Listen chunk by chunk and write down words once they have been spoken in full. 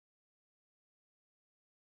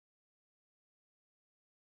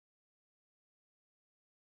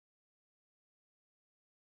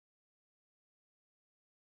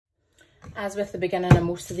As with the beginning of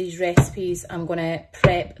most of these recipes, I'm going to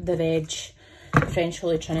prep the veg. French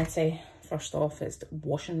Holy Trinity, first off, is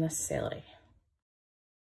washing this celery.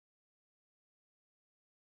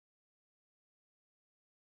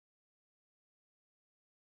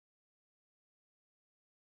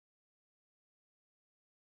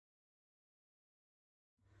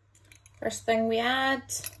 First thing we add,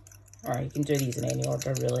 or you can do these in any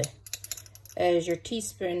order really, is your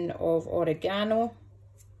teaspoon of oregano.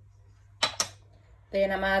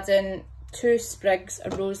 Then I'm adding 2 sprigs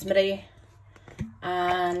of rosemary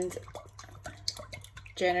and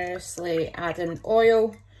generously adding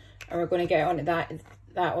oil, and we're going to get onto that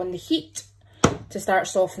on the heat to start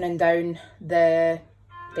softening down the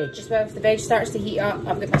veg. Just if the veg starts to heat up,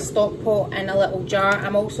 I've got my stock pot in a little jar.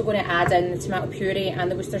 I'm also going to add in the tomato puree and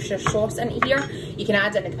the Worcestershire sauce into here. You can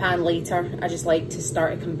add it in the pan later. I just like to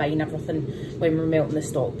start to combine everything when we're melting the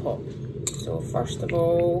stock pot. So first of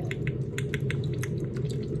all,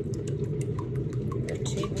 your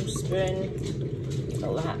tablespoon, a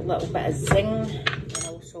little bit of zing, and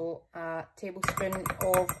also a tablespoon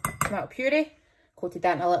of tomato puree. Coated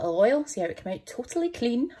that in a little oil. See how it came out totally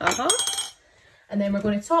clean. And then we're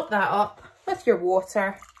going to top that up with your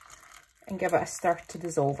water and give it a stir to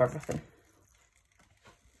dissolve everything.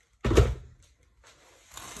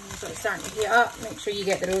 So it's starting to heat up. Make sure you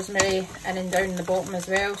get the rosemary in and down the bottom as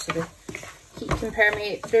well, so the heat can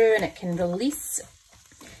permeate through and it can release.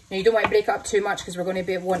 Now you don't want to break it up too much because we're going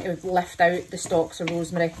to want to lift out the stalks of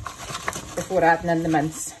rosemary before adding in the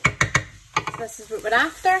mince. So this is what we're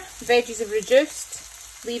after. The veggies have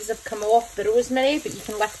reduced, leaves have come off the rosemary, but you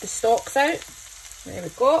can lift the stalks out. There we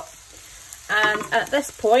go. And at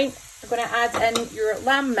this point, we're going to add in your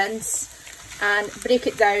lamb mince and break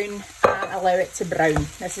it down and allow it to brown.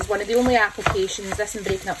 This is one of the only applications, this and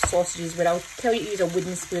breaking up sausages, where I'll tell you to use a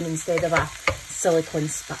wooden spoon instead of a silicone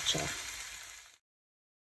spatula.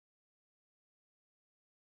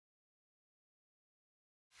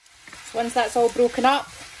 So once that's all broken up,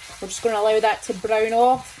 we're just going to allow that to brown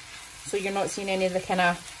off, so you're not seeing any of the kind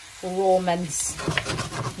of raw mince.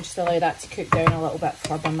 Just allow that to cook down a little bit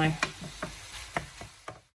further now.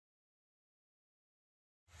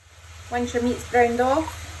 Once your meat's browned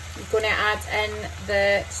off, you're going to add in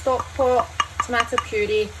the stock pot, tomato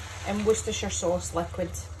puree and Worcestershire sauce liquid.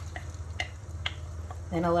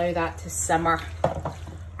 Then allow that to simmer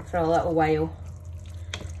for a little while.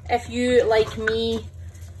 If you, like me,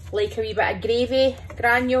 like a wee bit of gravy,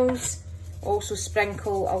 granules, also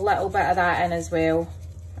sprinkle a little bit of that in as well.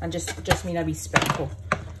 And just mean a wee sprinkle,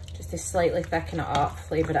 just to slightly thicken it up,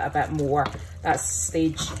 flavour it a bit more. That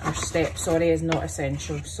step, is not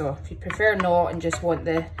essential. So if you prefer not and just want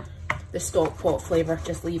the stock pot flavour,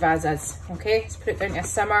 just leave as is. Okay, let's put it down to a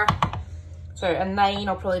simmer. So a 9,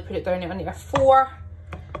 I'll probably put it down to a 4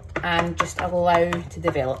 and just allow to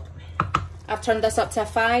develop. I've turned this up to a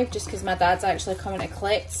 5 just because my dad's actually coming to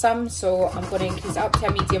collect some, so I'm going to increase it up to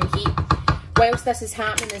a medium heat. Whilst this is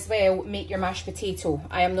happening as well, make your mashed potato.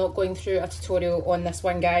 I am not going through a tutorial on this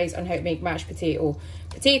one, guys, on how to make mashed potato.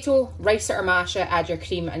 Potato, rice it or mash it, add your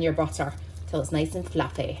cream and your butter till it's nice and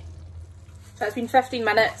fluffy. So it's been 15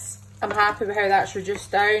 minutes. I'm happy with how that's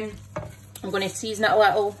reduced down. I'm going to season it a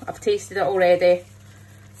little. I've tasted it already.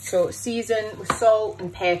 So season with salt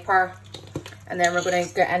and pepper. And then we're going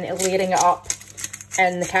to get into layering it up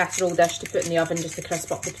in the casserole dish to put in the oven just to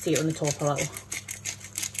crisp up the potato on the top a little.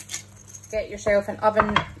 Get yourself an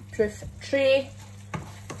oven-proof tray.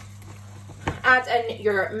 Add in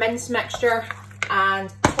your mince mixture and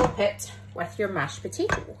top it with your mashed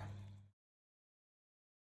potato.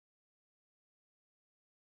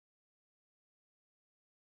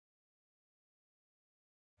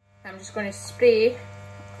 I'm just going to spray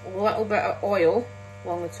a little bit of oil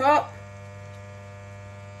along the top.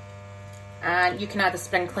 And you can add a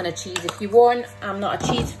sprinkling of cheese if you want. I'm not a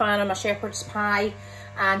cheese fan, I'm a shepherd's pie.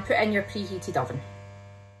 And put in your preheated oven.